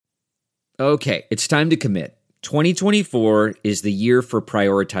Okay, it's time to commit. 2024 is the year for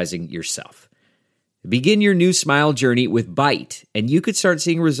prioritizing yourself. Begin your new smile journey with Byte, and you could start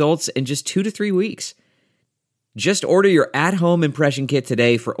seeing results in just 2 to 3 weeks. Just order your at-home impression kit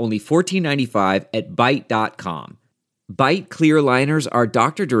today for only $14.95 at Byte.com. Byte clear liners are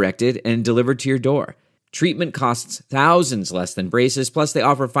doctor-directed and delivered to your door. Treatment costs thousands less than braces, plus they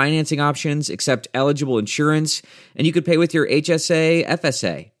offer financing options, accept eligible insurance, and you could pay with your HSA,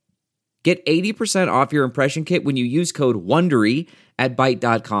 FSA. Get 80% off your impression kit when you use code WONDERY at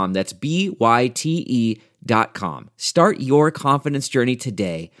Byte.com. That's BYTE.com. Start your confidence journey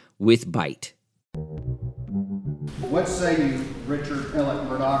today with Byte. What say you, Richard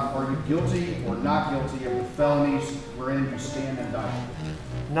Murdaugh? Are you guilty or not guilty of the felonies wherein you stand indicted?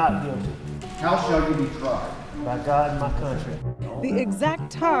 Not guilty. How shall you be tried? By God and my country. The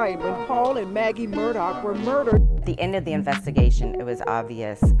exact time when Paul and Maggie Murdaugh were murdered. At the end of the investigation, it was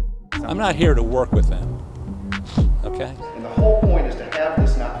obvious. I'm not here to work with them, okay? And the whole point is to have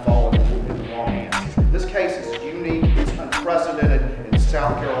this not fall into the wrong hands. This case is unique, it's unprecedented in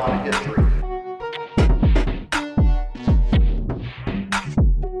South Carolina history.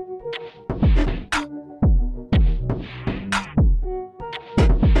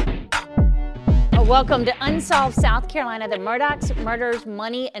 Welcome to Unsolved South Carolina, the Murdaughs, Murders,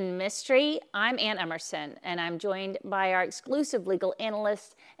 Money, and Mystery. I'm Ann Emerson, and I'm joined by our exclusive legal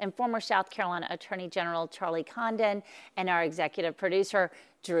analyst and former South Carolina Attorney General Charlie Condon and our executive producer,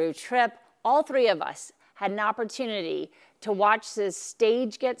 Drew Tripp. All three of us had an opportunity to watch this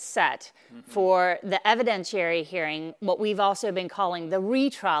stage get set for the evidentiary hearing, what we've also been calling the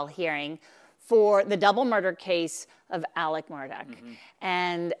retrial hearing for the double murder case of Alec Murdaugh.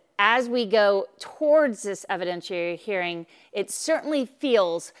 And as we go towards this evidentiary hearing, it certainly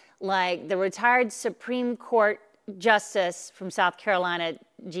feels like the retired Supreme Court Justice from South Carolina,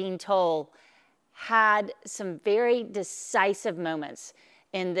 Jean Toll, had some very decisive moments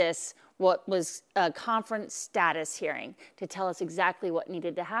in this, what was a conference status hearing, to tell us exactly what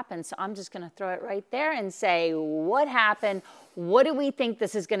needed to happen. So I'm just going to throw it right there and say, what happened? What do we think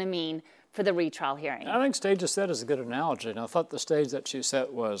this is going to mean for the retrial hearing? I think stage set is a good analogy. And I thought the stage that she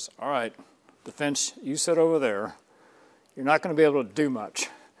set was, all right, defense, you sit over there. You're not going to be able to do much.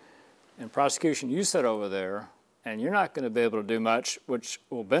 And prosecution, you sit over there, and you're not going to be able to do much, which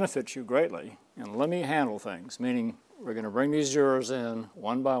will benefit you greatly. And let me handle things, meaning we're going to bring these jurors in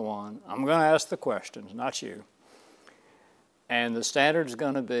one by one. I'm going to ask the questions, not you. And the standard is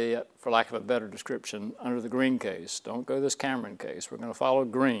going to be, for lack of a better description, under the Green case. Don't go this Cameron case. We're going to follow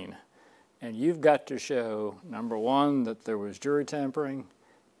Green. And you've got to show, number one, that there was jury tampering,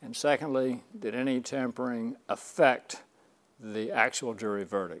 and secondly, did any tampering affect the actual jury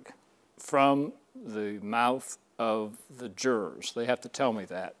verdict from the mouth of the jurors? They have to tell me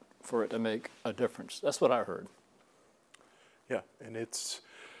that for it to make a difference. That's what I heard. Yeah, and it's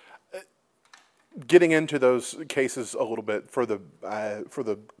getting into those cases a little bit for the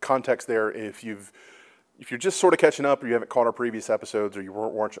context there. If you're just sort of catching up or you haven't caught our previous episodes or you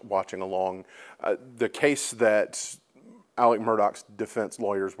weren't watching along, the case that Alec Murdaugh's defense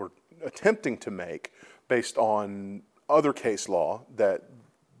lawyers were attempting to make based on other case law that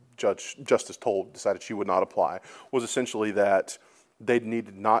Justice Toll decided she would not apply was essentially that they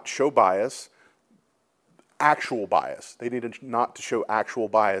needed not show bias, actual bias. They needed not to show actual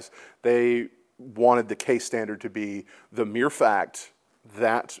bias. They wanted the case standard to be the mere fact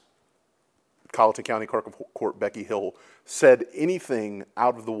that Colleton County Clerk of Court Becky Hill said anything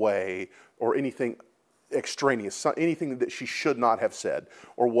out of the way or anything extraneous, anything that she should not have said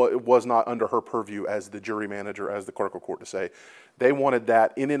or what was not under her purview as the jury manager, as the clerk of court to say. They wanted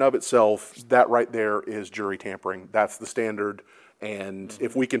that in and of itself. That right there is jury tampering. That's the standard. And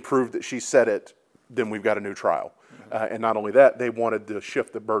if we can prove that she said it, then we've got a new trial. And not only that, they wanted to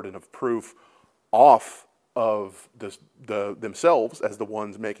shift the burden of proof off of themselves as the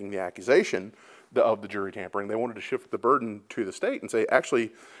ones making the accusation of the jury tampering. They wanted to shift the burden to the state and say,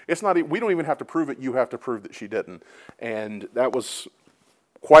 actually, it's not. We don't even have to prove it. You have to prove that she didn't. And that was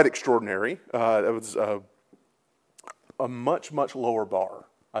quite extraordinary. That was a much lower bar,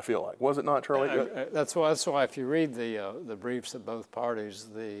 I feel like. Was it not, Charlie? That's why if you read the briefs of both parties,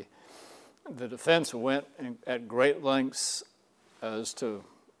 the defense went at great lengths as to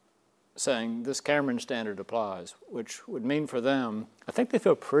saying this Cameron standard applies, which would mean for them, I think they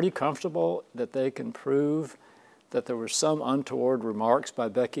feel pretty comfortable that they can prove that there were some untoward remarks by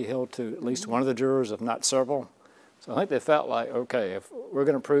Becky Hill to at least one of the jurors, if not several. So I think they felt like, okay, if we're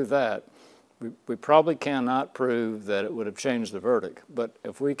going to prove that, we probably cannot prove that it would have changed the verdict. But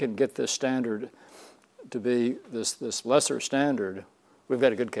if we can get this standard to be this lesser standard, we've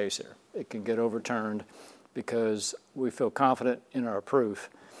got a good case here. It can get overturned because we feel confident in our proof.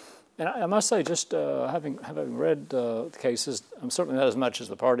 And I must say, just having read the cases, I'm certainly not as much as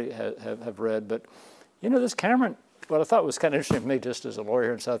the party have read, but this Cameron, what I thought was kind of interesting to me, just as a lawyer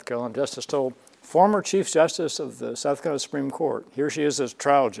here in South Carolina, Justice Toll, former Chief Justice of the South Carolina Supreme Court. Here she is as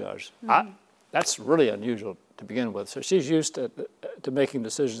trial judge. That's really unusual to begin with. So she's used to making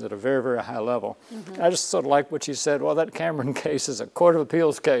decisions at a very, very high level. I just sort of like what she said. Well, that Cameron case is a Court of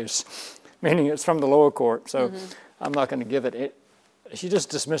Appeals case, meaning it's from the lower court. So I'm not going to give it. She just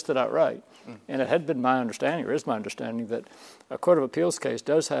dismissed it outright. And it had been my understanding, or is my understanding, that a Court of Appeals case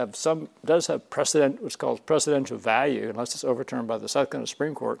does have precedent, what's called precedential value, unless it's overturned by the South Carolina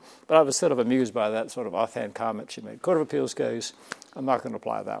Supreme Court. But I was sort of amused by that sort of offhand comment she made. Court of Appeals case, I'm not going to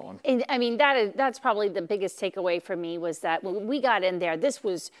apply that one. And I mean, that's probably the biggest takeaway for me, was that when we got in there, this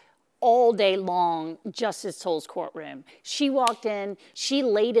was all day long Justice Toll's courtroom. She walked in, she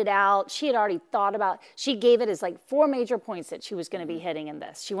laid it out, she had already thought about, she gave it as like 4 major points that she was going to be hitting in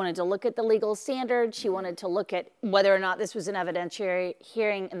this. She wanted to look at the legal standard, she wanted to look at whether or not this was an evidentiary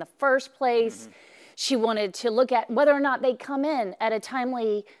hearing in the first place. She wanted to look at whether or not they come in at a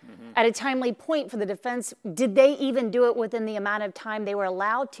timely point for the defense. Did they even do it within the amount of time they were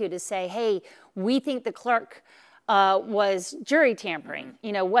allowed to say, hey, we think the clerk was jury tampering,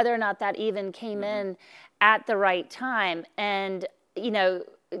 whether or not that even came in at the right time. And,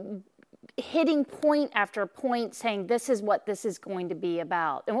 hitting point after point saying this is what this is going to be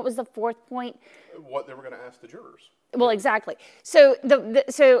about. And what was the fourth point? What they were going to ask the jurors. Well, exactly. So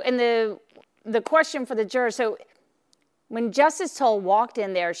the question for the jurors, so when Justice Toll walked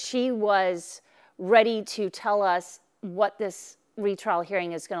in there, she was ready to tell us what this retrial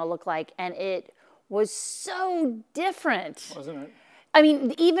hearing is going to look like. And it was so different. Wasn't it? I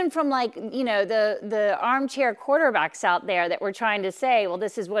mean, even from the armchair quarterbacks out there that were trying to say, well,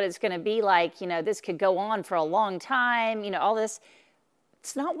 this is what it's going to be like. This could go on for a long time. All this.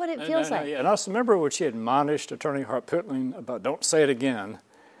 It's not what it feels like. Yeah. And I also remember when she admonished Attorney Hart-Pitling about don't say it again.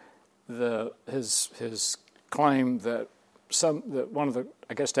 His claim that one of the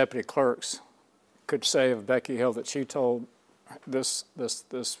deputy clerks could say of Becky Hill that she told this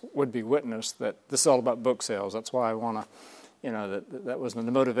would-be witness that this is all about book sales. That's why I want to, that was the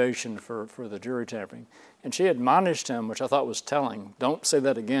motivation for the jury tampering. And she admonished him, which I thought was telling. Don't say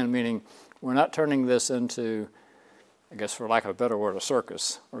that again, meaning we're not turning this into, I guess for lack of a better word, a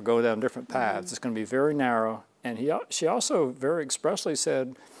circus, or go down different paths. It's going to be very narrow. And she also very expressly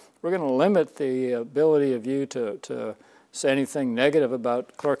said, we're going to limit the ability of you to say anything negative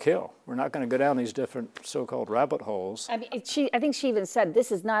about Clerk Hill. We're not going to go down these different so-called rabbit holes. I mean, I think she even said,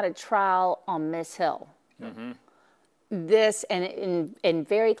 this is not a trial on Miss Hill. This, and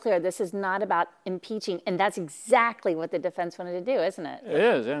very clear, this is not about impeaching, and that's exactly what the defense wanted to do, isn't it? It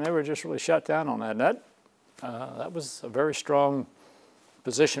is, and they were just really shut down on that. And that was a very strong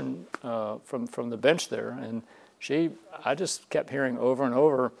position from the bench there, and I just kept hearing over and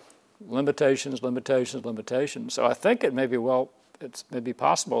over, limitations. So I think it may be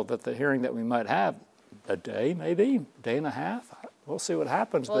possible that the hearing that we might have, a day and a half, we'll see what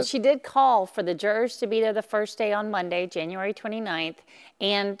happens. Well, she did call for the jurors to be there the first day on Monday, January 29th,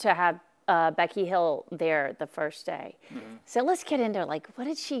 and to have Becky Hill there the first day. So let's get into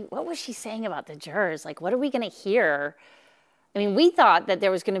what was she saying about the jurors? What are we going to hear? I mean, we thought that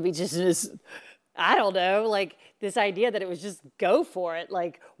there was going to be just this, I don't know, this idea that it was just go for it.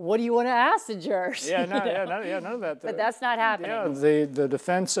 What do you want to ask the jurors? None of that. But that's not happening. Yeah, the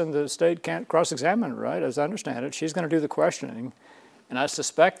defense and the state can't cross-examine, right? As I understand it, she's going to do the questioning. And I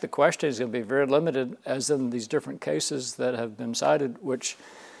suspect the question is going to be very limited, as in these different cases that have been cited, which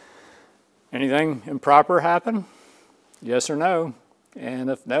anything improper happen? Yes or no? And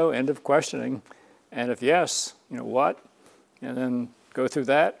if no, end of questioning. And if yes, what? And then go through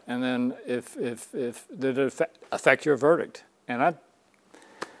that, and then if did it affect your verdict? And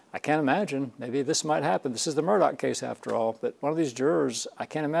I can't imagine, maybe this might happen. This is the Murdaugh case after all, but one of these jurors, I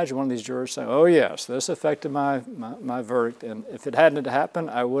can't imagine one of these jurors saying, oh yes, this affected my verdict, and if it hadn't happened,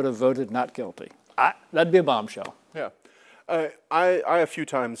 I would have voted not guilty. That'd be a bombshell. Yeah. I a few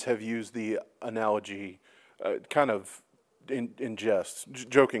times have used the analogy kind of in jest,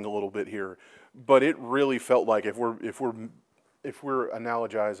 joking a little bit here, but it really felt like if we're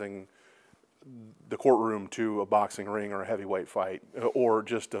analogizing the courtroom to a boxing ring or a heavyweight fight or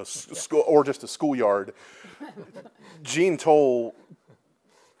just a schoolyard, Gene Toll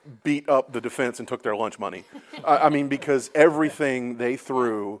beat up the defense and took their lunch money. I mean, because everything they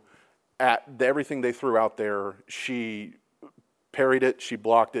threw out there, she parried it, she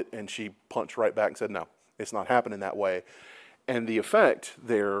blocked it, and she punched right back and said, no, it's not happening that way. And the effect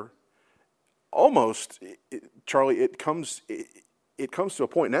there, almost, Charlie, it comes to a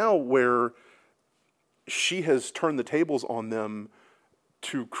point now where she has turned the tables on them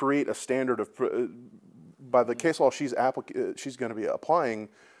to create a standard of, by the case law she's going to be applying,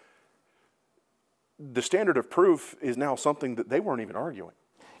 the standard of proof is now something that they weren't even arguing.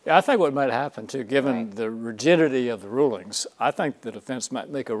 Yeah, I think what might happen, too, given the rigidity of the rulings, I think the defense might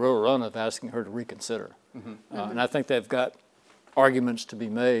make a real run of asking her to reconsider. And I think they've got arguments to be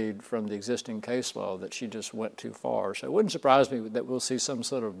made from the existing case law that she just went too far. So it wouldn't surprise me that we'll see some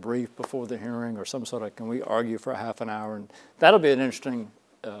sort of brief before the hearing or some sort of, can we argue for a half an hour? And that'll be an interesting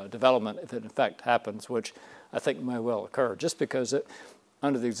development if it in fact happens, which I think may well occur, just because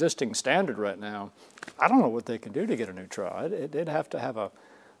under the existing standard right now, I don't know what they can do to get a new trial. They'd have to have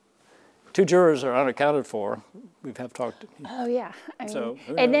two jurors are unaccounted for. We have talked. Oh, yeah. So,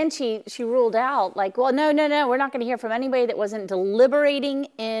 and then she ruled out, like, well, no, we're not going to hear from anybody that wasn't deliberating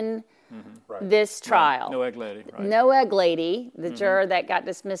in this trial. No egg lady. Right. No egg lady, the juror that got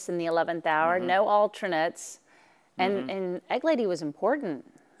dismissed in the 11th hour, no alternates. And egg lady was important.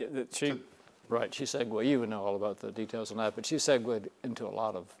 Yeah, she segued, you would know all about the details on that, but she segued into a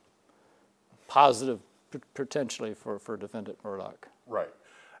lot of positive, potentially, for Defendant Murdaugh. Right.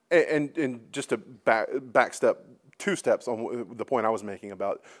 And just to backstep 2 steps on the point I was making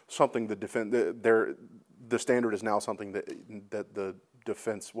about something the standard is now something that the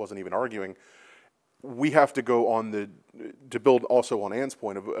defense wasn't even arguing. We have to go on to build also on Ann's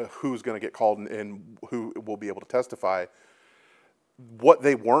point of who's going to get called and who will be able to testify. What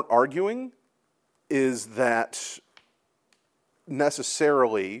they weren't arguing is that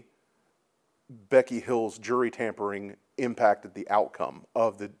necessarily Becky Hill's jury tampering impacted the outcome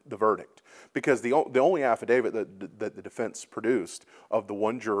of the verdict, because the only affidavit that the defense produced of the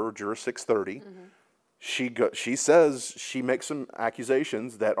one juror, Juror 630, she says she makes some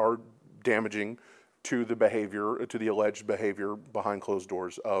accusations that are damaging to the alleged behavior behind closed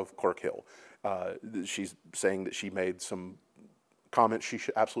doors of Clerk Hill. She's saying that she made some comments she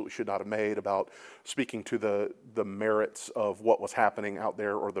absolutely should not have made about speaking to the merits of what was happening out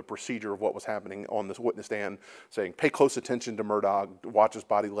there, or the procedure of what was happening on this witness stand, saying pay close attention to Murdaugh, watch his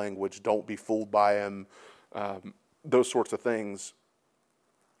body language, don't be fooled by him, those sorts of things.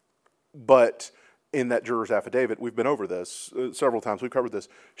 But in that juror's affidavit, we've been over this several times, we've covered this,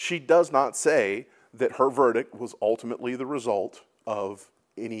 she does not say that her verdict was ultimately the result of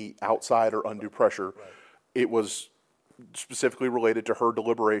any outside or undue pressure. Right. It was specifically related to her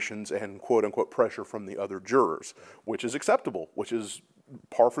deliberations and quote-unquote pressure from the other jurors, which is acceptable, which is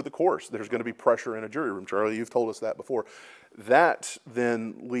par for the course. There's going to be pressure in a jury room. Charlie, you've told us that before. That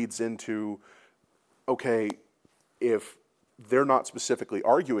then leads into, okay, if they're not specifically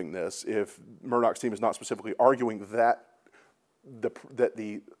arguing this, if Murdaugh's team is not specifically arguing that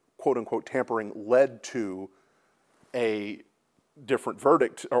the quote-unquote tampering led to a different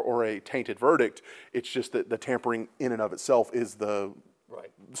verdict or a tainted verdict, it's just that the tampering in and of itself is the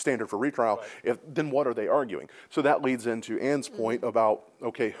standard for retrial. Right. Then what are they arguing? So that leads into Ann's point about,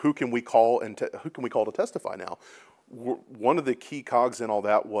 okay, who can we call to testify now? One of the key cogs in all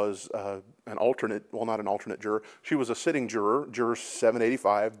that was an alternate, well, not an alternate juror. She was a sitting juror, Juror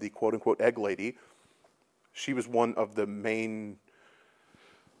 785, the quote-unquote egg lady. She was one of the main,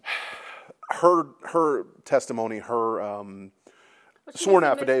 her testimony, her sworn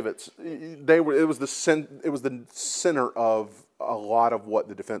affidavits, it was the center of a lot of what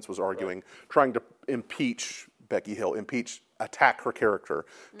the defense was arguing, trying to impeach Becky Hill, attack her character,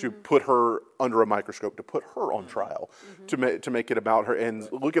 to put her under a microscope, to put her on trial, to make it about her. And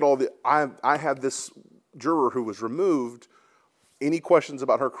look at all I had this juror who was removed. Any questions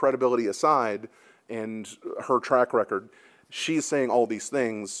about her credibility aside and her track record, she's saying all these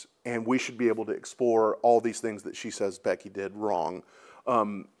things, and we should be able to explore all these things that she says Becky did wrong.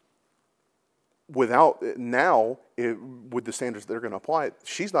 With the standards they're going to apply,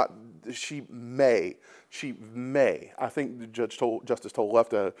 she may. I think Justice Toll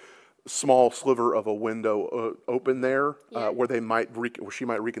left a small sliver of a window open there, where she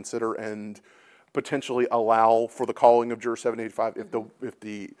might reconsider and potentially allow for the calling of Juror 785 if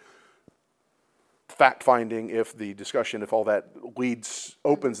the fact finding, if the discussion, if all that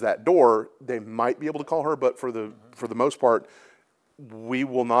opens that door, they might be able to call her. But for the most part, we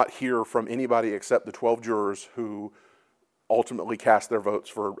will not hear from anybody except the 12 jurors who ultimately cast their votes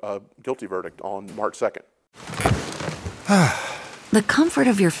for a guilty verdict on March 2nd. The comfort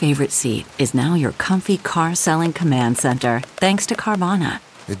of your favorite seat is now your comfy car selling command center, thanks to Carvana.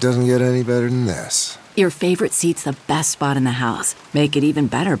 It doesn't get any better than this. Your favorite seat's the best spot in the house. Make it even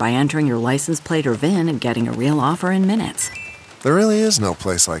better by entering your license plate or VIN and getting a real offer in minutes. There really is no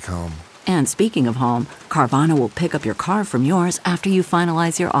place like home. And speaking of home, Carvana will pick up your car from yours after you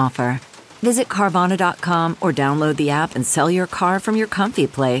finalize your offer. Visit Carvana.com or download the app and sell your car from your comfy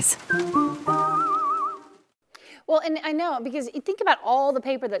place. Well, and I know, because you think about all the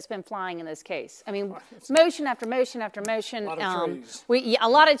paper that's been flying in this case. I mean, motion after motion after motion. A lot of trees. A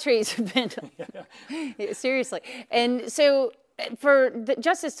lot of trees have been, seriously. And so for the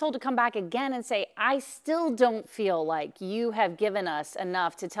Justice Toll to come back again and say, I still don't feel like you have given us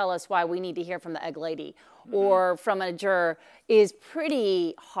enough to tell us why we need to hear from the egg lady or from a juror, is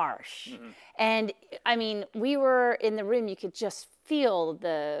pretty harsh. And I mean, we were in the room, you could just feel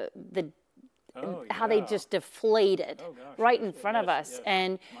how they just deflated right in front of us. Yes.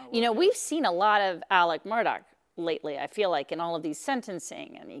 And, we've seen a lot of Alec Murdaugh lately, I feel like, in all of these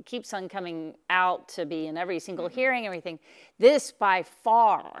sentencing, and he keeps on coming out to be in every single hearing, everything. This, by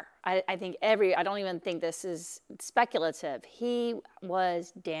far, I think I don't even think this is speculative. He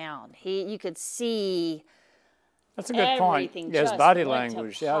was down. You could see. That's a good point. Yeah, his body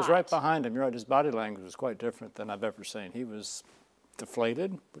language. Yeah, I was right behind him. You're right. His body language was quite different than I've ever seen. He was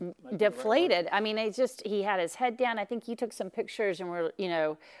deflated. I mean, he had his head down. I think you took some pictures and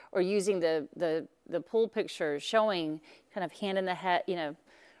or using the pool pictures showing kind of hand in the head,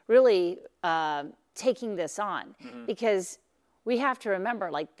 really taking this on, because we have to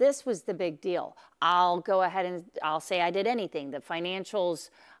remember, like, this was the big deal. I'll go ahead and I'll say I did anything. The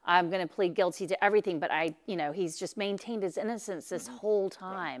financials, I'm going to plead guilty to everything, but he's just maintained his innocence this whole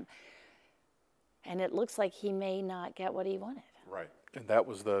time. Right. And it looks like he may not get what he wanted. Right, and that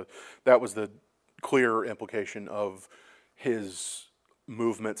was the clear implication of his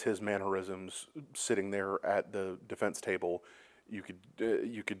movements, his mannerisms, sitting there at the defense table. You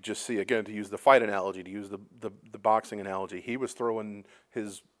could just see, again, to use the fight analogy, to use the boxing analogy, he was throwing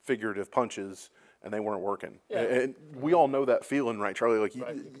his figurative punches and they weren't working. Yeah. And we all know that feeling, right, Charlie? Like,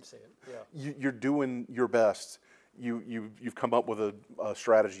 right, you can see it. Yeah. You're doing your best. You've come up with a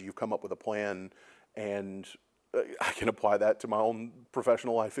strategy. You've come up with a plan, and I can apply that to my own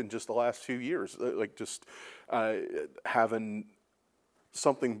professional life in just the last few years. Like, just having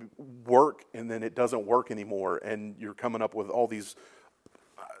something work and then it doesn't work anymore, and you're coming up with all these.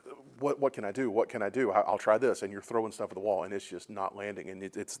 What can I do? What can I do? I'll try this, and you're throwing stuff at the wall, and it's just not landing. And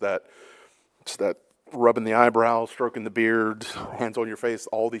it's that rubbing the eyebrows, stroking the beard, hands on your face,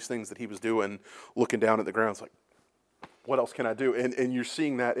 all these things that he was doing, looking down at the ground. It's like, what else can I do? And you're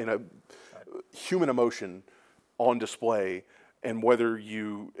seeing that in a human emotion on display, and whether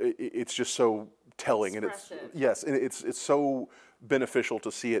it's just so telling, and it's so beneficial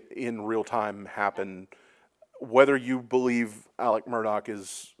to see it in real time happen. Whether you believe Alec Murdaugh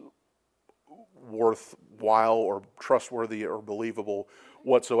is worthwhile or trustworthy or believable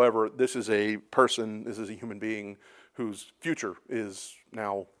whatsoever, this is a person, this is a human being whose future is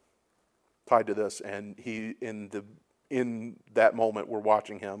now tied to this, and he in that moment we're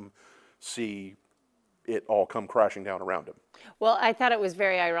watching him see it all come crashing down around him. Well, I thought it was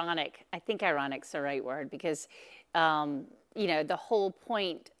very ironic. I think ironic's the right word, because the whole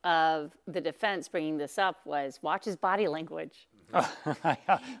point of the defense bringing this up was watch his body language.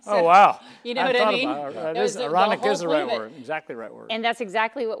 Oh, wow. You know what I mean? Ironic is the right word. Exactly right word. And that's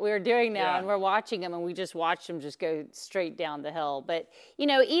exactly what we're doing now. Yeah. And we're watching him, and we just watched him just go straight down the hill. But,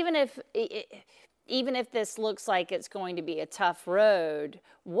 even if this looks like it's going to be a tough road,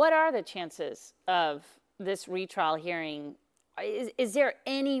 what are the chances of this retrial hearing? Is there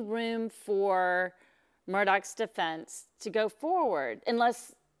any room for Murdaugh's defense to go forward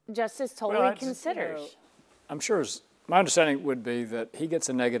unless Justice Toll reconsiders? I'm sure my understanding would be that he gets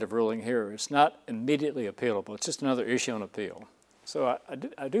a negative ruling here. It's not immediately appealable. It's just another issue on appeal. So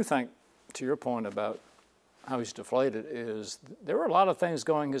I do think, to your point about how he's deflated, is there were a lot of things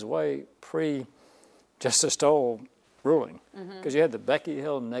going his way pre-Justice Toll ruling, because you had the Becky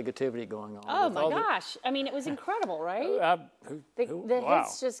Hill negativity going on. Oh my gosh! I mean, it was incredible, right? The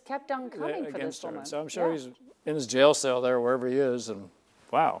hits just kept on coming for this woman. So I'm sure he's in his jail cell there, wherever he is, and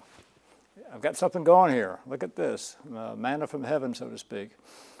wow, I've got something going here. Look at this, manna from heaven, so to speak.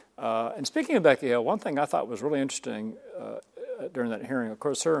 And speaking of Becky Hill, one thing I thought was really interesting during that hearing, of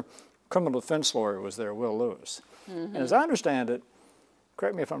course, her criminal defense lawyer was there, Will Lewis, and as I understand it,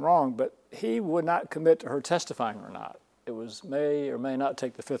 correct me if I'm wrong, but he would not commit to her testifying or not. It was may or may not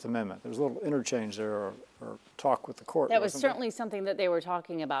take the Fifth Amendment. There was a little interchange there or talk with the court. That was certainly something that they were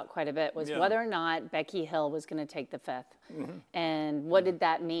talking about quite a bit, was whether or not Becky Hill was going to take the Fifth. And what did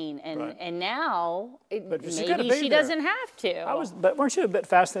that mean? And now maybe she doesn't have to. But weren't you a bit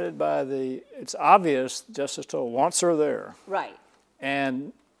fascinated by it's obvious Justice Toll wants her there. Right.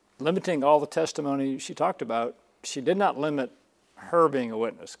 And limiting all the testimony she talked about, she did not limit her being a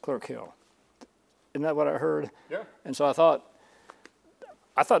witness, Clerk Hill. Isn't that what I heard? Yeah. And so I thought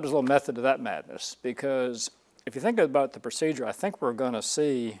there's a little method to that madness, because if you think about the procedure, I think we're going to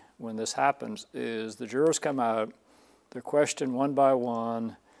see when this happens is the jurors come out, they're questioned one by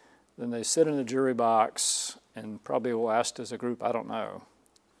one, then they sit in the jury box and probably will ask as a group, I don't know.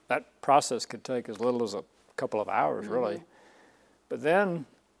 That process could take as little as a couple of hours, really. But then,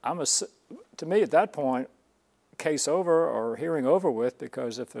 to me at that point, case over or hearing over with,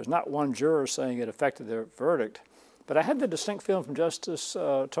 because if there's not one juror saying it affected their verdict. But I had the distinct feeling from Justice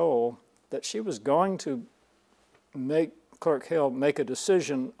Toll that she was going to make Clerk Hill make a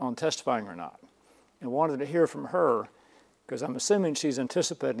decision on testifying or not, and wanted to hear from her, because I'm assuming she's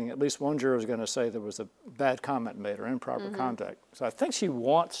anticipating at least one juror is going to say there was a bad comment made or improper contact. So I think she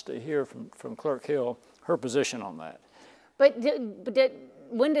wants to hear from Clerk Hill her position on that. But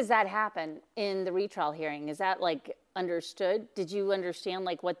when does that happen in the retrial hearing? Is that like understood? Did you understand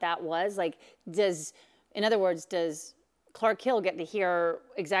like what that was? Like, in other words, does Clerk Hill get to hear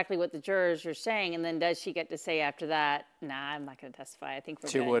exactly what the jurors are saying, and then does she get to say after that, nah, I'm not going to testify, I think we're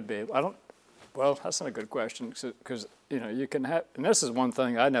good? She would be. Well, that's not a good question, because you can have, and this is one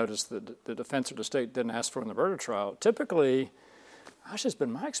thing I noticed that the defense or the state didn't ask for in the murder trial. Typically, that's just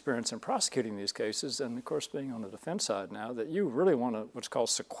been my experience in prosecuting these cases, and of course being on the defense side now, that you really want to what's called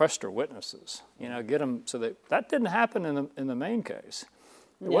sequester witnesses. Get them so that didn't happen in the main case.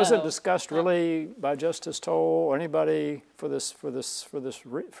 It wasn't discussed really by Justice Toll or anybody for this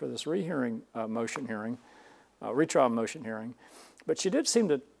rehearing motion hearing, retrial motion hearing, but she did seem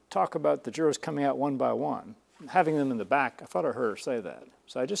to talk about the jurors coming out one by one, having them in the back. I thought I heard her say that.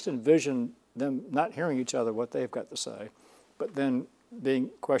 So I just envisioned them not hearing each other, what they've got to say, but then being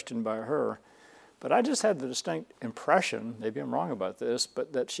questioned by her. But I just had the distinct impression, maybe I'm wrong about this,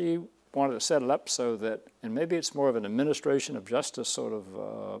 but that she wanted to set it up so that, and maybe it's more of an administration of justice sort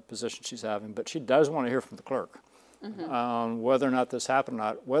of position she's having, but she does want to hear from the clerk on whether or not this happened or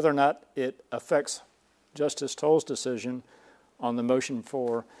not, whether or not it affects Justice Toll's decision on the motion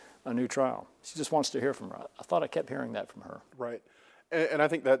for a new trial. She just wants to hear from her. I thought I kept hearing that from her. Right. And I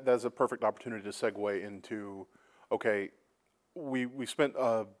think that's a perfect opportunity to segue into, okay, we spent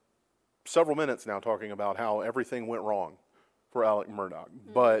several minutes now talking about how everything went wrong for Alec Murdaugh.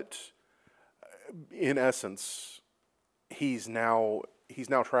 But in essence, he's now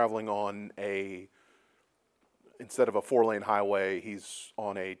traveling on instead of a 4-lane highway, he's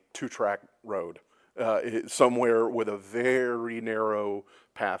on a 2-track road. Somewhere with a very narrow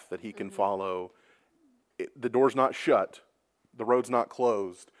path that he can follow. The door's not shut, the road's not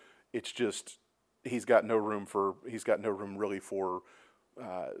closed. It's just he's got no room really for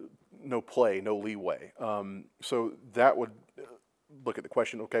no play, no leeway. So that would look at the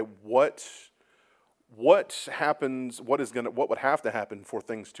question. Okay, what happens? What would have to happen for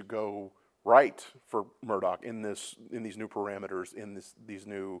things to go right for Murdaugh in these new parameters, in this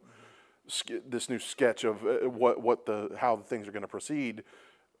new sketch of how the things are going to proceed?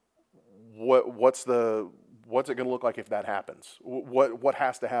 What's it going to look like if that happens? What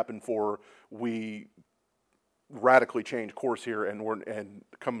has to happen for we radically change course here, and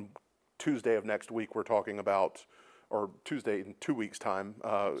come Tuesday of next week we're talking about, or Tuesday in 2 weeks' time.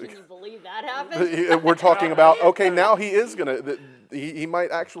 Can you believe that happened? We're talking about, okay, now he is he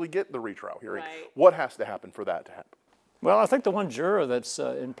might actually get the retrial hearing. Right. What has to happen for that to happen? Well, I think the one juror that's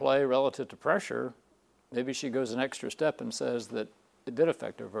in play relative to pressure, maybe she goes an extra step and says that it did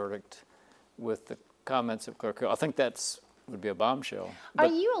affect her verdict with the comments of Clerk Hill. I think would be a bombshell. What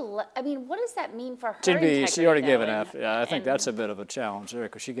does that mean for her integrity? She already gave an affidavit. Yeah, I think that's a bit of a challenge there,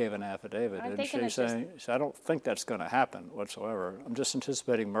 because she gave an affidavit, didn't she? Saying, I don't think that's going to happen whatsoever. I'm just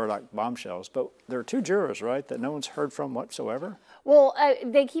anticipating Murdaugh bombshells. But there are 2 jurors, right, that no one's heard from whatsoever? Well,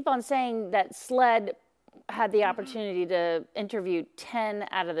 they keep on saying that SLED had the opportunity to interview 10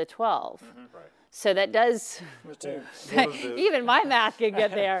 out of the 12. Right. So that does, even my math can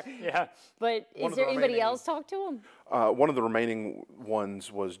get there. Yeah. But is there anybody else talk to him? One of the remaining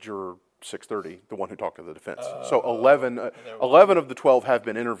ones was juror 630, the one who talked to the defense. So 11 of the 12 have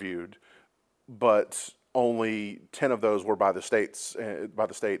been interviewed, but only 10 of those were by the state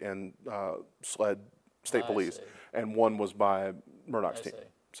and SLED, state police, and one was by Murdaugh's team.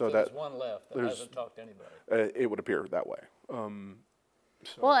 So there's one left that hasn't talked to anybody. It would appear that way.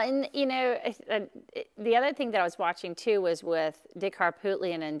 Well, and the other thing that I was watching too was with Dick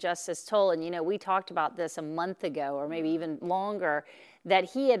Harpootlian and Justice Toll, and we talked about this a month ago, or maybe even longer, that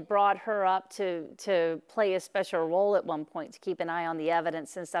he had brought her up to play a special role at one point to keep an eye on the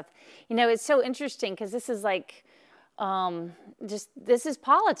evidence and stuff. It's so interesting because this is like, this is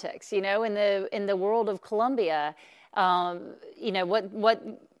politics, in the world of Columbia. how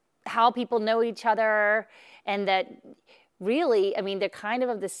people know each other, and that really, I mean, they're kind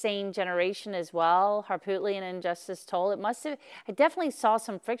of the same generation as well, Harpootlian and Justice Toll. I definitely saw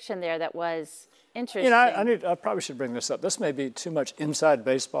some friction there that was interesting. I probably should bring this up. This may be too much inside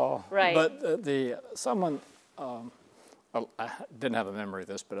baseball. Right. But I didn't have a memory of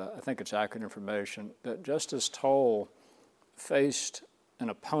this, but I think it's accurate information, that Justice Toll faced an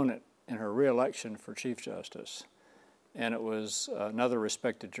opponent in her re-election for Chief Justice, and it was another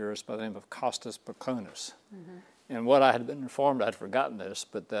respected jurist by the name of Costas Bakonis. Mm-hmm. And what I had been informed, I'd forgotten this,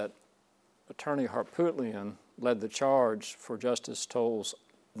 but that Attorney Harpootlian led the charge for Justice Toll's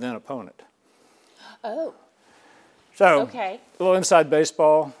then opponent. Oh. So, okay. A little inside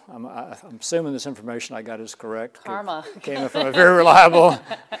baseball. I'm assuming this information I got is correct. Karma. Came from a very reliable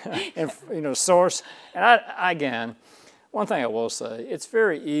source. And again, one thing I will say, it's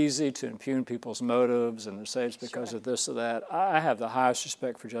very easy to impugn people's motives and to say it's because of this or that. I have the highest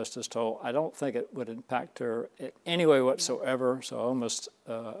respect for Justice Toll. I don't think it would impact her in any way whatsoever, so I almost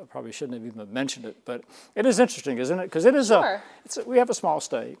probably shouldn't have even mentioned it. But it is interesting, isn't it? Because it is we have a small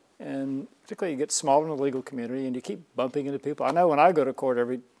state, and particularly you get smaller in the legal community, and you keep bumping into people. I know when I go to court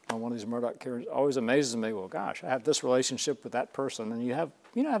on one of these Murdaugh hearings, it always amazes me, well, gosh, I have this relationship with that person, and you have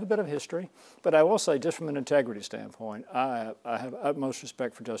a bit of history. But I will say, just from an integrity standpoint, I have utmost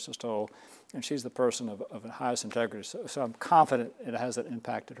respect for Justice Toll, and she's the person of the highest integrity. So I'm confident it hasn't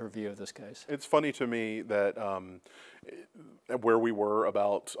impacted her view of this case. It's funny to me that where we were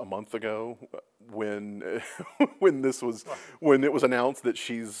about a month ago when it was announced that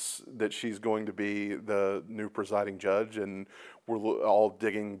she's going to be the new presiding judge, and we're all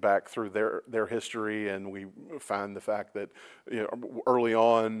digging back through their history, and we find the fact that early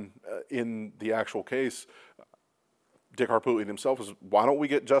on in the actual case, Dick Harpootlian himself was, why don't we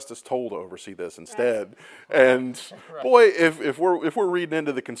get Justice Toll to oversee this instead? Right. And boy, if we're reading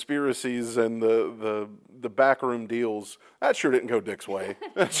into the conspiracies and the backroom deals, that sure didn't go Dick's way.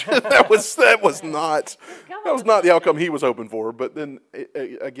 that was not the outcome he was hoping for. But then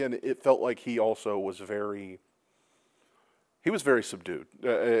again, it felt like he also was very subdued.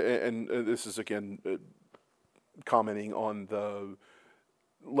 And this is again commenting on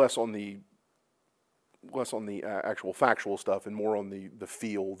less on the actual factual stuff and more on the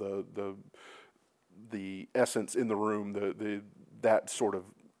feel, the essence in the room, that sort of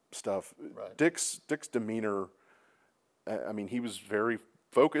stuff. Right. Dick's demeanor, I mean, he was very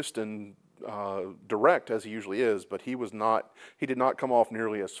focused and direct as he usually is, but he did not come off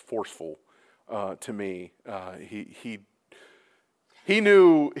nearly as forceful to me. He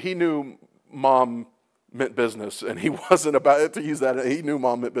knew Mom meant business, and he wasn't about to use that. He knew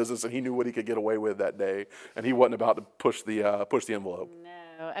Mom meant business, and he knew what he could get away with that day, and he wasn't about to push the envelope.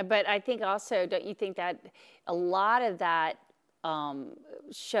 No, but I think also, don't you think that a lot of that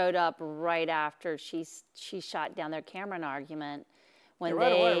showed up right after she shot down their Cameron argument? When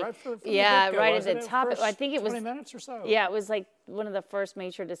right at the top. I think it was 20 minutes or so. Yeah, it was like one of the first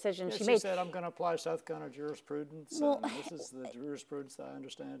major decisions she made. She said, "I'm going to apply South Carolina jurisprudence. Well, and this is the jurisprudence that I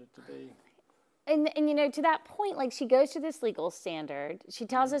understand it to be." And to that point, like, she goes to this legal standard. She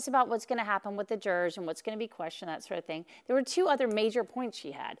tells us about what's going to happen with the jurors and what's going to be questioned, that sort of thing. There were two other major points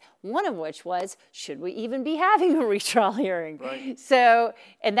she had, one of which was, should we even be having a retrial hearing? Right. So,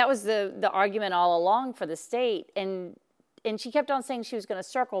 and that was the argument all along for the state. And she kept on saying she was going to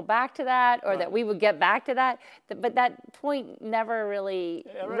circle back to that, or that we would get back to that. But that point never really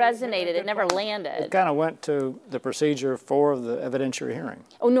resonated. It never landed. It kind of went to the procedure for the evidentiary hearing.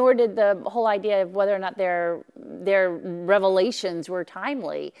 Oh, nor did the whole idea of whether or not their revelations were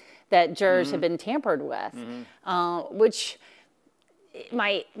timely, that jurors had been tampered with, which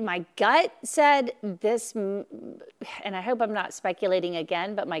my gut said this, and I hope I'm not speculating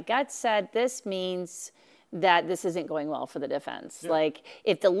again, but my gut said this means that this isn't going well for the defense. Yeah. Like,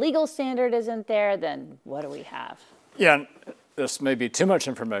 if the legal standard isn't there, then what do we have? Yeah, this may be too much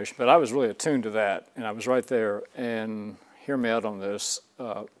information, but I was really attuned to that, and I was right there. And hear me out on this.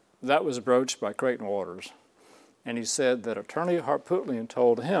 That was broached by Creighton Waters, and he said that Attorney Harpootlian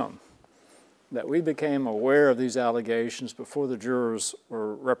told him that we became aware of these allegations before the jurors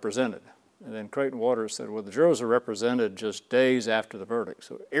were represented. And then Creighton Waters said, well, the jurors were represented just days after the verdict.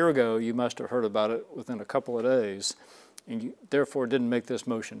 So ergo, you must have heard about it within a couple of days, and you therefore didn't make this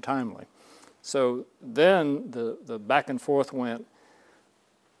motion timely. So then the back and forth went.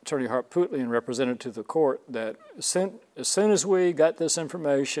 Attorney Harpootlian represented to the court that as soon as we got this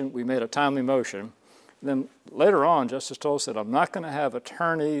information, we made a timely motion. And then later on, Justice Toll said, I'm not going to have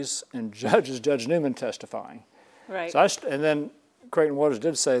attorneys and judges, Judge Newman testifying. Right. So and then Creighton Waters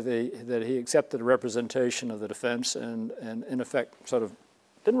did say that he accepted the representation of the defense and in effect sort of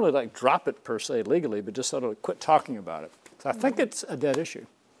didn't really like drop it per se legally, but just sort of quit talking about it. So I think it's a dead issue.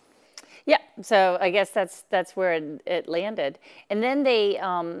 Yeah, so I guess that's where it landed. And then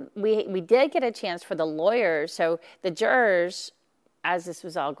we did get a chance for the lawyers. So the jurors, as this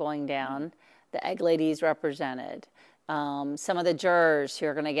was all going down, the egg ladies represented. Some of the jurors who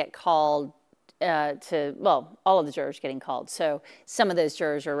are going to get called all of the jurors getting called. So some of those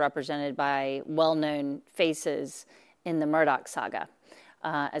jurors are represented by well-known faces in the Murdaugh saga,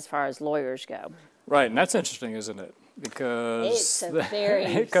 as far as lawyers go. Right, and that's interesting, isn't it? Because it's a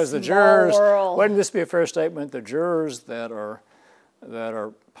very because the small jurors, world. wouldn't this be a fair statement? The jurors that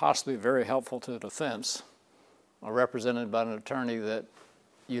are possibly very helpful to the defense are represented by an attorney that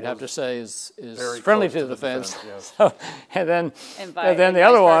you'd have to say is friendly to the defense. Yes. So, and then the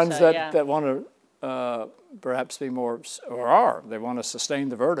other ones that want to perhaps be more, they want to sustain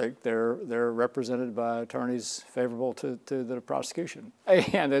the verdict. They're represented by attorneys favorable to the prosecution.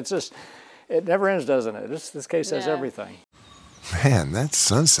 And it's just, it never ends, doesn't it? This case has everything. Man, that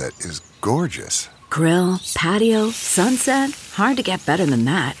sunset is gorgeous. Grill, patio, sunset. Hard to get better than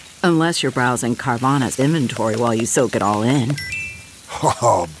that. Unless you're browsing Carvana's inventory while you soak it all in.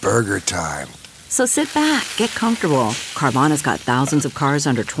 Oh, burger time. So sit back, get comfortable. Carvana's got thousands of cars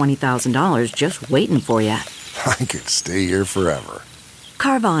under $20,000 just waiting for you. I could stay here forever.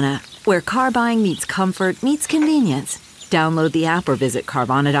 Carvana, where car buying meets comfort meets convenience. Download the app or visit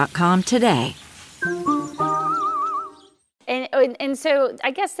Carvana.com today. And so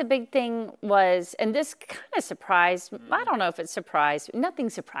I guess the big thing was, and this kind of surprised, I don't know if it surprised, nothing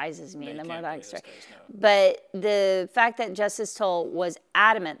surprises me in the Murdaugh story, but the fact that Justice Toll was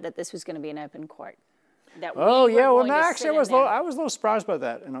adamant that this was going to be an open court. I was a little surprised by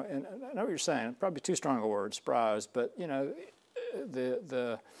that. And I know what you're saying, probably too strong a word, surprised, but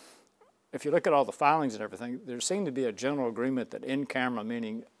if you look at all the filings and everything, there seemed to be a general agreement that in camera,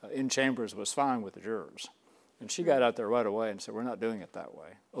 meaning in chambers, was fine with the jurors. And she got out there right away and said, we're not doing it that way.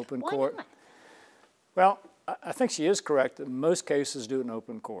 Open court. Not? Well, I think she is correct that most cases do it in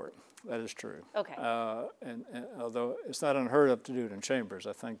open court. That is true. Okay. And although it's not unheard of to do it in chambers,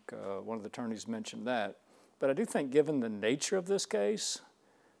 I think one of the attorneys mentioned that. But I do think given the nature of this case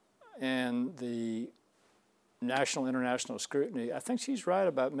and the national, international scrutiny, I think she's right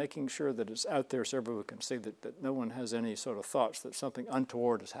about making sure that it's out there so everyone can see that no one has any sort of thoughts that something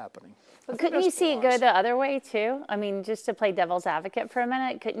untoward is happening. But couldn't you see it go the other way too? I mean, just to play devil's advocate for a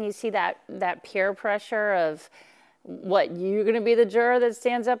minute, couldn't you see that peer pressure of what, you're going to be the juror that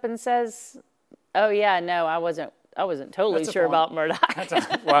stands up and says, oh yeah, no, I wasn't totally sure about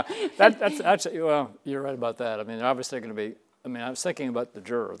Murdaugh. Well, you're right about that. I mean, obviously going to be, I was thinking about the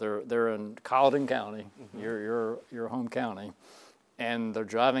juror. They're in Colleton County, your home county, and they're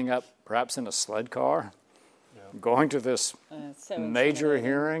driving up perhaps in a sled car, going to this major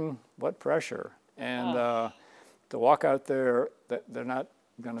hearing. What pressure! And to walk out there, they're not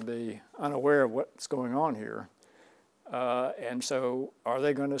going to be unaware of what's going on here. And so are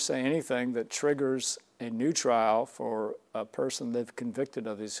they going to say anything that triggers a new trial for a person they've convicted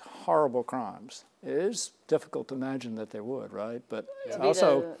of these horrible crimes? It is difficult to imagine that they would, right? But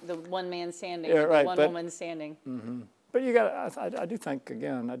also the one man standing, woman standing. Mm-hmm. But you got. I do think they're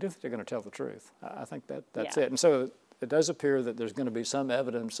going to tell the truth. I think that's it. And so it does appear that there's going to be some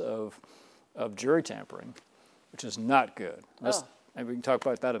evidence of jury tampering, which is not good. And we can talk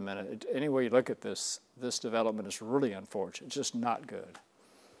about that in a minute. Any way you look at this development is really unfortunate. It's just not good.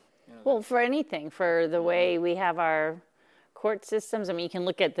 Well, for anything, for the way we have our court systems. I mean, you can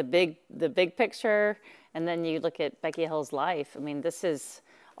look at the big picture, and then you look at Becky Hill's life. I mean,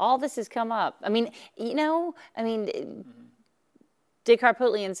 all this has come up. I mean, Dick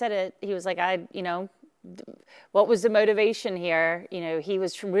Harpootlian said it. He was like, what was the motivation here? He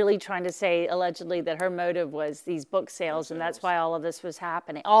was really trying to say, allegedly, that her motive was these book sales, and that's why all of this was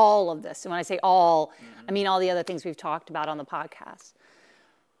happening. All of this. And when I say all, I mean all the other things we've talked about on the podcast.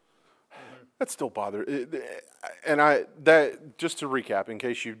 That still bothers. And just to recap, in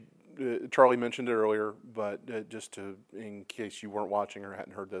case Charlie mentioned it earlier, but in case you weren't watching or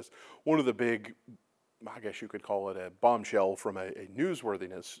hadn't heard this, one of the big, I guess you could call it a bombshell from a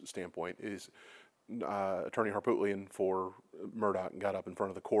newsworthiness standpoint, is Attorney Harpootlian for Murdaugh got up in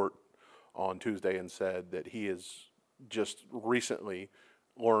front of the court on Tuesday and said that he has just recently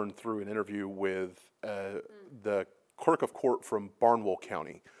learned through an interview with the clerk of court from Barnwell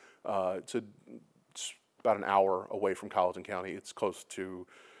County. It's about an hour away from Colleton County. It's close to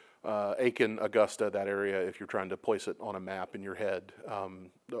Aiken, Augusta, that area, if you're trying to place it on a map in your head,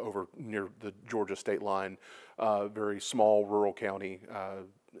 over near the Georgia state line, very small rural county.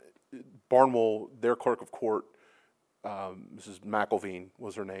 Barnwell, their clerk of court, Mrs. McElveen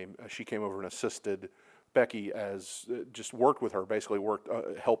was her name. She came over and assisted Becky just worked with her, basically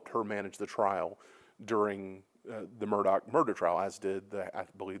helped her manage the trial during the Murdaugh murder trial, as did I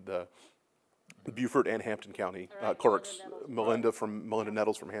believe the Beaufort and Hampton County clerks. Melinda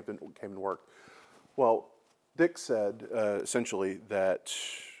Nettles from Hampton came and worked. Well, Dick said essentially that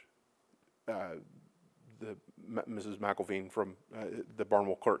Mrs. McElveen from the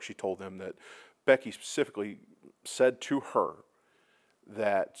Barnwell clerk, she told them that Becky specifically said to her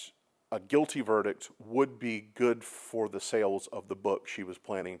that a guilty verdict would be good for the sales of the book she was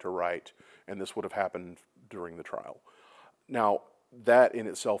planning to write, and this would have happened during the trial. Now, that in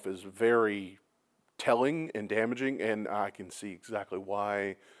itself is very telling and damaging, and I can see exactly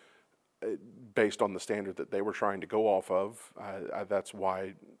why, based on the standard that they were trying to go off of. That's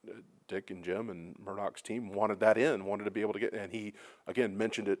why Dick and Jim and Murdaugh's team wanted to be able to get, and he again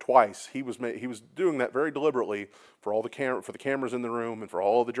mentioned it twice. He was doing that very deliberately for all the cameras in the room and for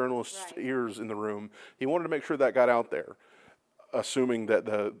all the journalists' ears in the room. He wanted to make sure that got out there, assuming that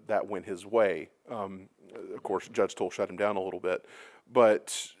that went his way. Of course, Judge Toll shut him down a little bit,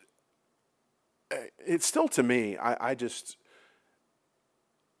 but it's still, to me, I just.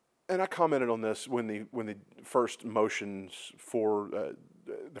 And I commented on this when the first motions for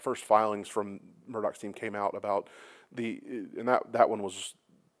the first filings from Murdaugh's team came out about and that one was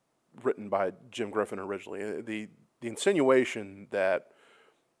written by Jim Griffin originally. The insinuation that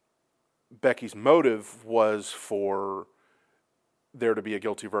Becky's motive was for there to be a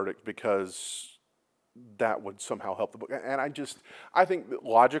guilty verdict because that would somehow help the book, and I think that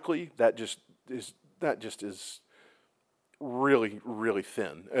logically that just is really, really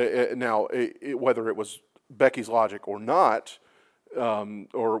thin. Now, whether it was Becky's logic or not,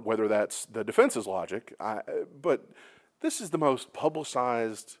 or whether that's the defense's logic, but this is the most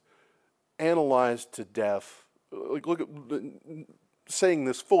publicized, analyzed to death. Like, look at saying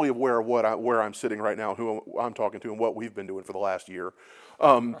this fully aware of where I'm sitting right now, who I'm talking to, and what we've been doing for the last year.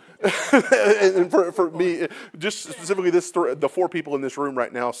 And for me, just specifically the four people in this room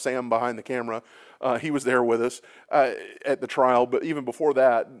right now, Sam behind the camera, he was there with us at the trial, but even before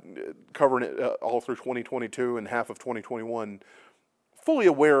that, covering it all through 2022 and half of 2021, fully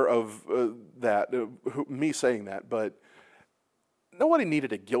aware of me saying that, but nobody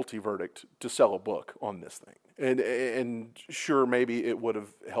needed a guilty verdict to sell a book on this thing. And sure, maybe it would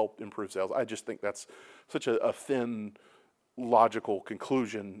have helped improve sales. I just think that's such a thin logical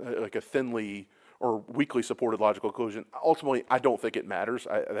conclusion, like a thinly or weakly supported logical conclusion. Ultimately, I don't think it matters.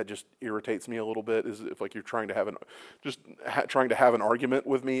 That just irritates me a little bit. Is if like you're trying to have an argument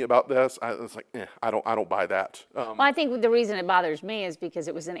with me about this. It's like I don't buy that. Well, I think the reason it bothers me is because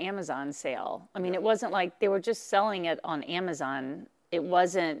it was an Amazon sale. I mean, It wasn't like they were just selling it on Amazon. It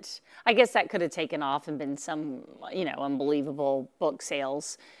wasn't. I guess that could have taken off and been some unbelievable book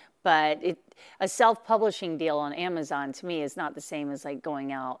sales. But a self-publishing deal on Amazon, to me, is not the same as like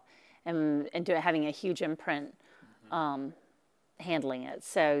going out and having a huge imprint handling it.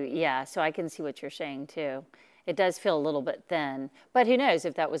 So I can see what you're saying too. It does feel a little bit thin, but who knows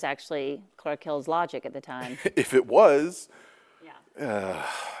if that was actually Clark Hill's logic at the time. If it was,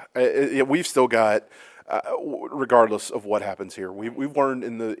 we've still got, regardless of what happens here, we've learned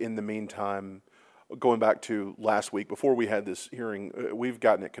in the meantime. Going back to last week, before we had this hearing, we've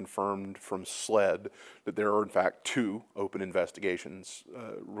gotten it confirmed from SLED that there are, in fact, 2 open investigations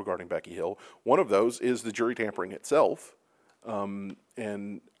regarding Becky Hill. One of those is the jury tampering itself.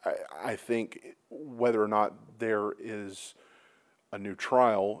 And I think whether or not there is a new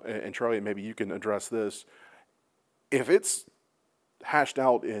trial, and Charlie, maybe you can address this, if it's hashed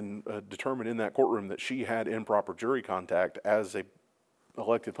out and determined in that courtroom that she had improper jury contact as a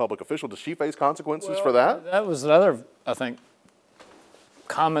elected public official, does she face consequences for that? That was another, I think,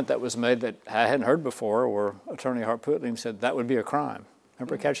 comment that was made that I hadn't heard before, where Attorney Hart Putnam said that would be a crime.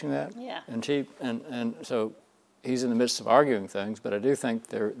 Remember catching that? Yeah. And so he's in the midst of arguing things, but I do think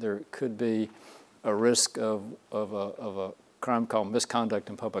there could be a risk of a crime called misconduct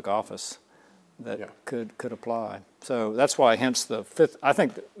in public office that could apply. So that's why, hence the fifth. I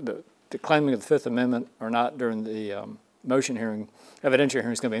think the claiming of the Fifth Amendment or not during the motion hearing, evidentiary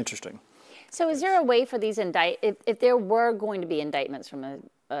hearing, is going to be interesting. So is there a way for these if there were going to be indictments from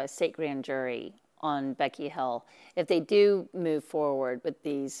a state grand jury on Becky Hill, if they do move forward with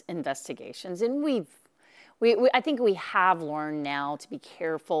these investigations, and I think we have learned now to be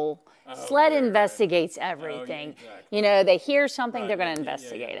careful. SLED investigates everything. Exactly. You know, they hear something, they're going to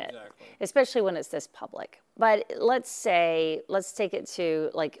investigate it, exactly. especially when it's this public. But let's take it to,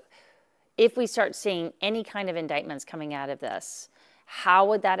 like, if we start seeing any kind of indictments coming out of this, how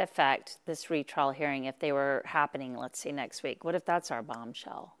would that affect this retrial hearing if they were happening, let's say, next week? What if that's our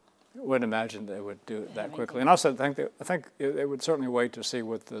bombshell? I wouldn't imagine they would do it that quickly. And also, I think they would certainly wait to see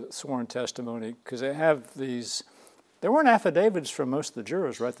what the sworn testimony, because they have these. There weren't affidavits from most of the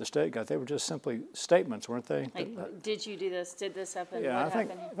jurors, right? The state got. They were just simply statements, weren't they? Like, did you do this? Did this happen? Yeah, what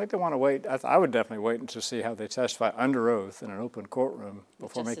happened? I think they want to wait. I would definitely wait to see how they testify under oath in an open courtroom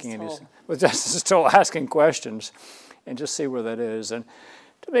before making any. With Justice Toll asking questions, and just see where that is. And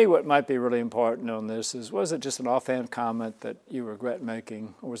to me, what might be really important on this is, was it just an offhand comment that you regret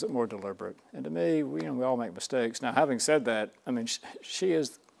making, or was it more deliberate? And to me, we all make mistakes. Now, having said that, I mean, she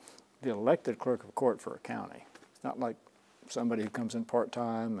is the elected clerk of court for a county. It's not like somebody who comes in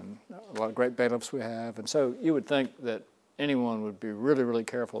part-time, and a lot of great bailiffs we have. And so you would think that anyone would be really, really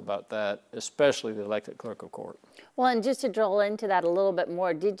careful about that, especially the elected clerk of court. Well, and just to drill into that a little bit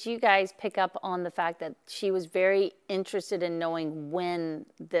more, did you guys pick up on the fact that she was very interested in knowing when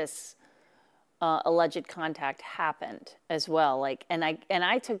this alleged contact happened as well? Like, and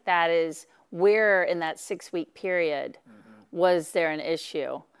I took that as, where in that 6-week period was there an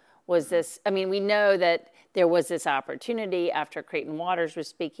issue? Was this? I mean, we know that there was this opportunity after Creighton Waters was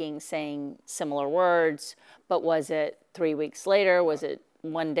speaking, saying similar words, but was it 3 weeks later? Was it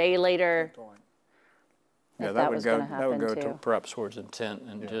 1 day later? Good point. Yeah, that would go to perhaps towards intent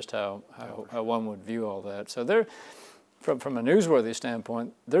and just how one would view all that. So there, from a newsworthy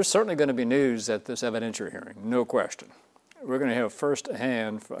standpoint, there's certainly going to be news at this evidentiary hearing, no question. We're going to have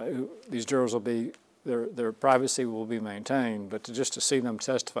firsthand, these jurors will be, their privacy will be maintained, but just to see them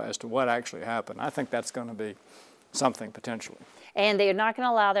testify as to what actually happened, I think that's going to be something potentially. And they're not going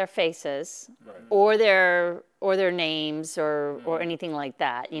to allow their faces or their names or anything like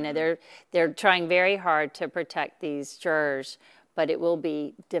that. You know, they're trying very hard to protect these jurors, but it will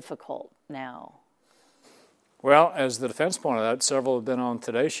be difficult now. Well, as the defense pointed out, several have been on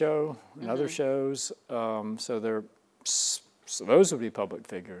Today's Show and other shows, so those would be public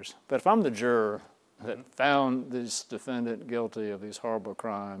figures. But if I'm the juror that found this defendant guilty of these horrible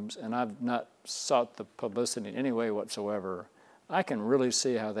crimes, and I've not sought the publicity in any way whatsoever, I can really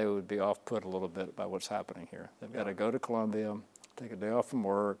see how they would be off-put a little bit by what's happening here. They've got to go to Columbia, take a day off from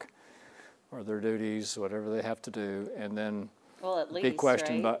work, or their duties, whatever they have to do, and then be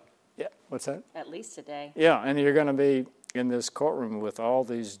questioned by. Yeah, what's that? At least a day. Yeah, and you're going to be in this courtroom with all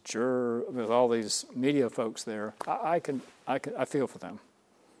these media folks there. I feel for them.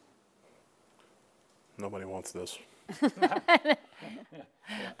 Nobody wants this.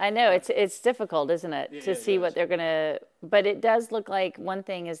 I know, it's difficult, isn't it, to see what they're going to, but it does look like one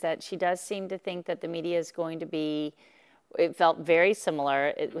thing is that she does seem to think that the media is going to be, it felt very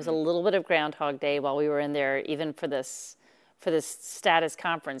similar. It was a little bit of Groundhog Day while we were in there, even for this status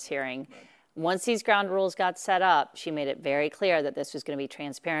conference hearing. Right. Once these ground rules got set up, she made it very clear that this was going to be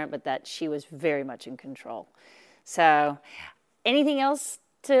transparent, but that she was very much in control. So anything else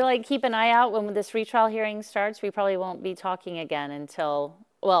to keep an eye out when this retrial hearing starts? We probably won't be talking again until,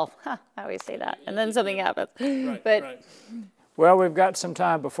 well, I always say that, and then something happens. Right. Well, we've got some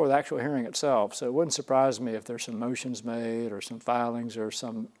time before the actual hearing itself, so it wouldn't surprise me if there's some motions made or some filings or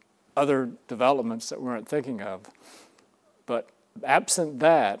some other developments that we weren't thinking of. But absent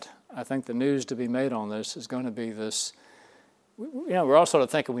that, I think the news to be made on this is going to be this, we're all sort of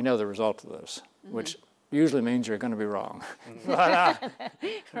thinking we know the result of this, which usually means you're going to be wrong. But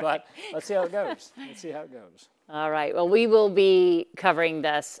let's see how it goes. All right. Well, we will be covering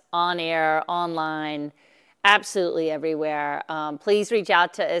this on air, online, absolutely everywhere. Please reach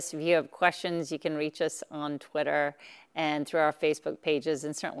out to us if you have questions. You can reach us on Twitter and through our Facebook pages,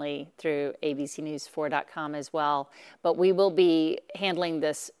 and certainly through abcnews4.com as well. But we will be handling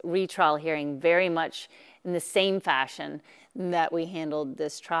this retrial hearing very much in the same fashion that we handled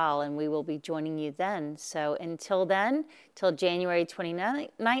this trial, and we will be joining you then. So until then, till January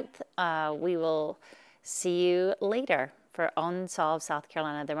 29th, we will see you later for Unsolved South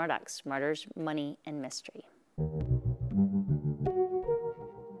Carolina, the Murdaughs, Murders, Money, and Mystery.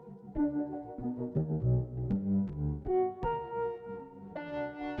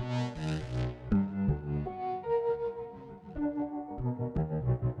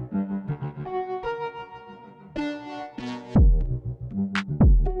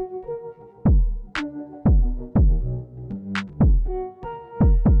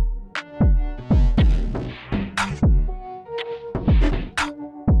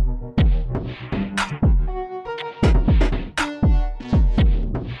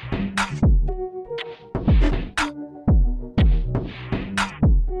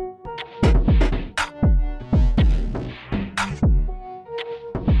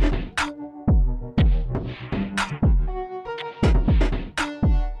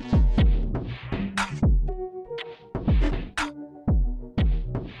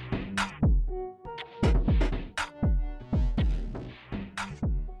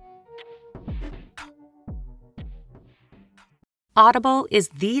 Audible is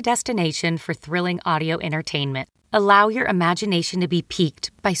the destination for thrilling audio entertainment. Allow your imagination to be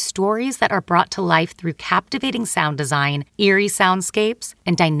piqued by stories that are brought to life through captivating sound design, eerie soundscapes,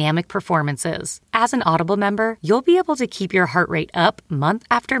 and dynamic performances. As an Audible member, you'll be able to keep your heart rate up month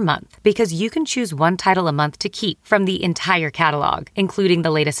after month because you can choose one title a month to keep from the entire catalog, including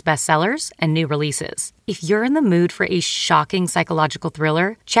the latest bestsellers and new releases. If you're in the mood for a shocking psychological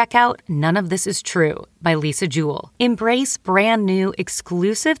thriller, check out None of This Is True by Lisa Jewell. Embrace brand new,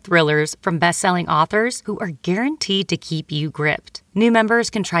 exclusive thrillers from best-selling authors who are guaranteed to keep you gripped. New members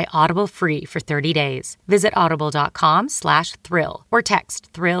can try Audible free for 30 days. Visit audible.com/thrill or text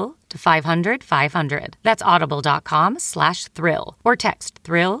thrill to 500-500. That's audible.com/thrill or text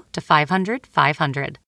thrill to 500-500.